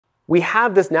we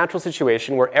have this natural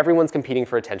situation where everyone's competing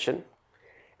for attention.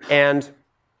 And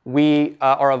we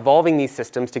are evolving these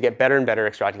systems to get better and better at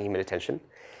extracting human attention.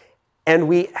 And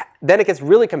then it gets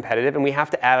really competitive, and we have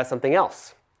to add something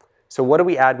else. So what do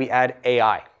we add? We add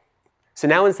AI. So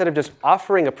now instead of just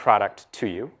offering a product to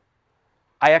you,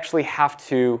 I actually have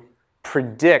to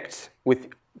predict with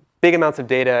big amounts of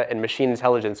data and machine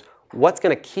intelligence what's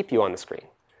going to keep you on the screen.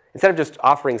 Instead of just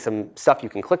offering some stuff you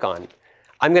can click on,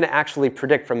 I'm going to actually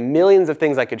predict from millions of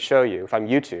things I could show you, if I'm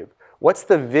YouTube, what's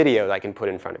the video that I can put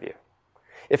in front of you?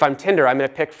 If I'm Tinder, I'm going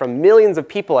to pick from millions of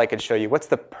people I could show you what's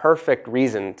the perfect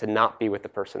reason to not be with the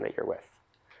person that you're with.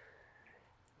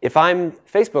 If I'm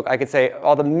Facebook, I could say,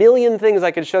 all the million things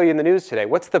I could show you in the news today,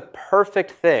 what's the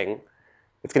perfect thing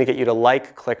that's going to get you to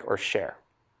like, click, or share?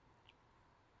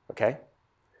 Okay?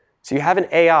 So you have an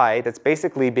AI that's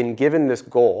basically been given this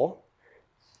goal.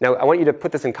 Now, I want you to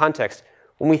put this in context.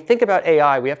 When we think about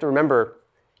AI, we have to remember,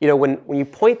 when you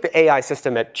point the AI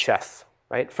system at chess,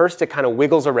 right? First, it kind of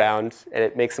wiggles around, and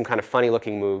it makes some kind of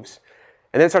funny-looking moves.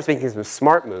 And then it starts making some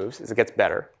smart moves as it gets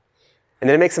better. And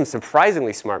then it makes some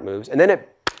surprisingly smart moves. And then it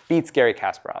beats Garry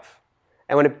Kasparov.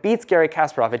 And when it beats Garry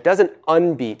Kasparov, it doesn't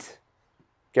unbeat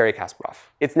Garry Kasparov.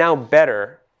 It's now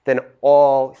better than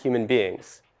all human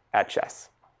beings at chess,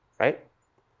 right?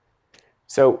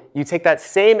 So you take that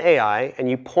same AI, and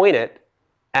you point it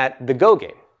at the Go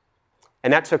game.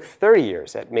 And that took 30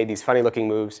 years. It made these funny-looking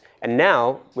moves. And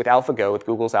now, with AlphaGo, with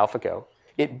Google's AlphaGo,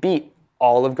 it beat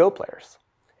all of Go players.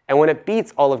 And when it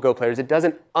beats all of Go players, it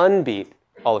doesn't unbeat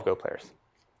all of Go players.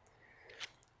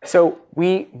 So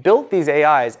we built these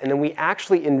AIs, and then we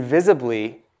actually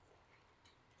invisibly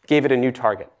gave it a new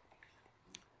target.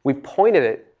 We pointed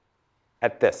it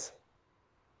at this.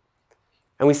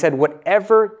 And we said,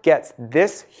 whatever gets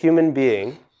this human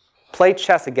being, play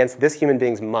chess against this human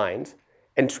being's mind,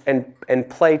 and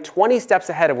play 20 steps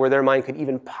ahead of where their mind could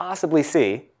even possibly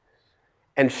see,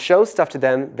 and show stuff to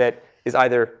them that is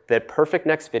either the perfect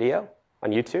next video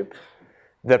on YouTube,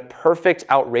 the perfect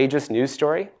outrageous news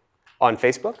story on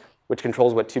Facebook, which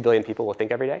controls what 2 billion people will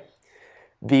think every day,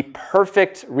 the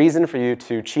perfect reason for you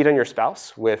to cheat on your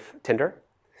spouse with Tinder,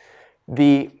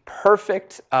 the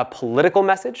perfect political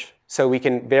message, so we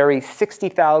can vary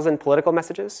 60,000 political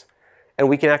messages, and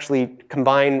we can actually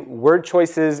combine word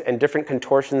choices and different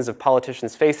contortions of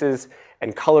politicians' faces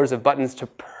and colors of buttons to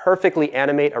perfectly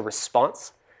animate a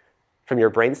response from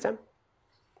your brainstem.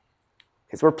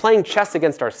 So we're playing chess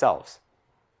against ourselves.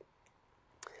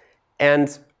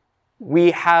 And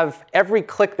we have every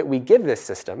click that we give this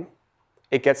system,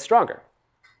 it gets stronger.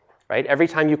 Right? Every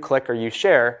time you click or you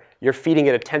share, you're feeding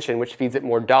it attention, which feeds it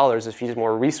more dollars, which feeds it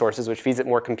more resources, which feeds it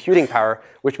more computing power,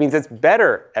 which means it's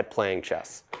better at playing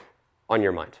chess on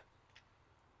your mind.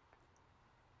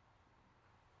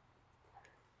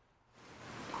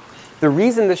 The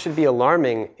reason this should be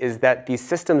alarming is that these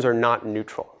systems are not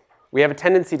neutral. We have a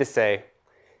tendency to say,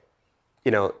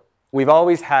 we've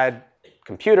always had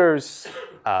computers,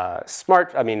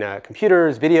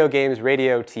 computers, video games,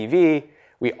 radio, TV.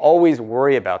 We always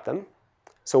worry about them.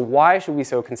 So why should we be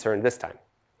so concerned this time?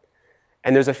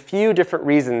 And there's a few different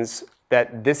reasons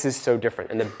that this is so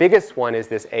different. And the biggest one is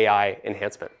this AI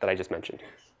enhancement that I just mentioned.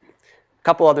 A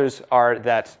couple others are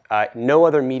that no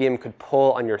other medium could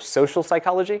pull on your social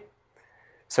psychology.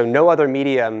 So no other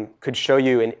medium could show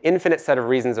you an infinite set of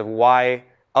reasons of why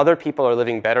other people are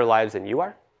living better lives than you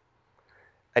are.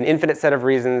 An infinite set of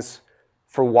reasons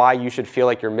for why you should feel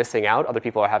like you're missing out. Other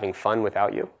people are having fun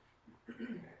without you.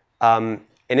 An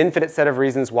infinite set of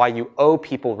reasons why you owe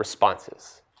people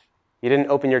responses. You didn't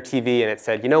open your TV and it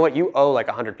said, you know what, you owe like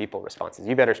 100 people responses.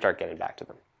 You better start getting back to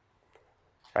them.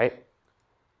 Right?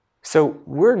 So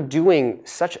we're doing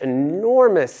such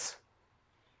enormous,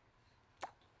 I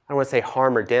don't want to say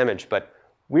harm or damage, but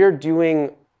we're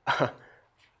doing,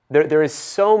 there is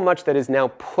so much that is now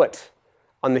put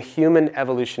on the human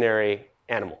evolutionary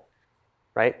animal,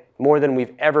 right? More than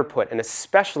we've ever put, and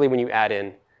especially when you add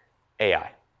in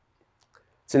AI.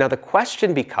 So now the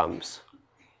question becomes,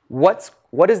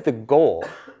 what is the goal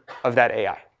of that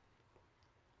AI?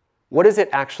 What does it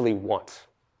actually want?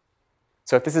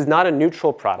 So if this is not a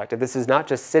neutral product, if this is not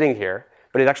just sitting here,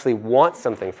 but it actually wants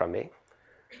something from me,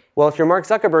 well, if you're Mark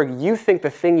Zuckerberg, you think the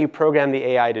thing you program the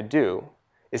AI to do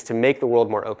is to make the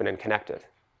world more open and connected,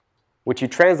 which you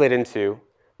translate into,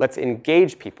 let's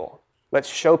engage people. Let's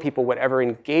show people whatever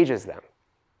engages them.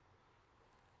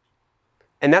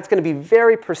 And that's going to be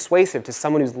very persuasive to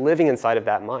someone who's living inside of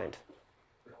that mind.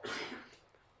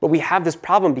 But we have this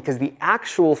problem because the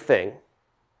actual thing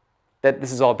that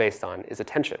this is all based on is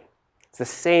attention. It's the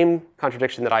same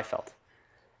contradiction that I felt.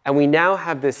 And we now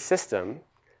have this system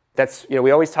That's,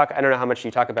 we always talk, I don't know how much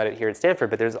you talk about it here at Stanford,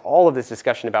 but there's all of this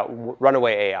discussion about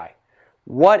runaway AI.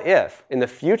 What if, in the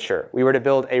future, we were to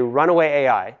build a runaway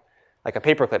AI, like a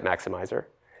paperclip maximizer,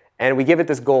 and we give it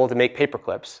this goal to make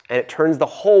paperclips, and it turns the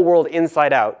whole world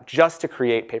inside out just to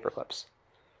create paperclips?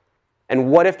 And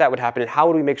what if that would happen, and how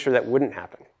would we make sure that wouldn't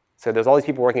happen? So there's all these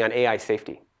people working on AI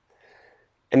safety.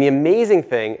 And the amazing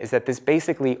thing is that this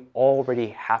basically already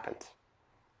happened.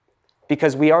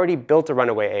 Because we already built a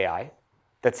runaway AI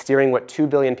that's steering what 2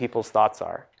 billion people's thoughts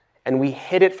are, and we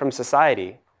hid it from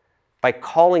society by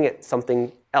calling it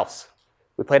something else.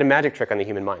 We played a magic trick on the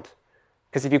human mind.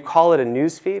 Because if you call it a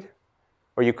news feed,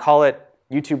 or you call it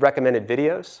YouTube recommended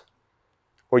videos,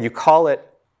 or you call it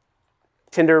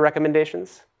Tinder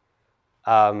recommendations,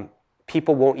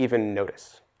 people won't even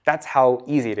notice. That's how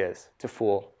easy it is to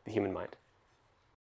fool the human mind.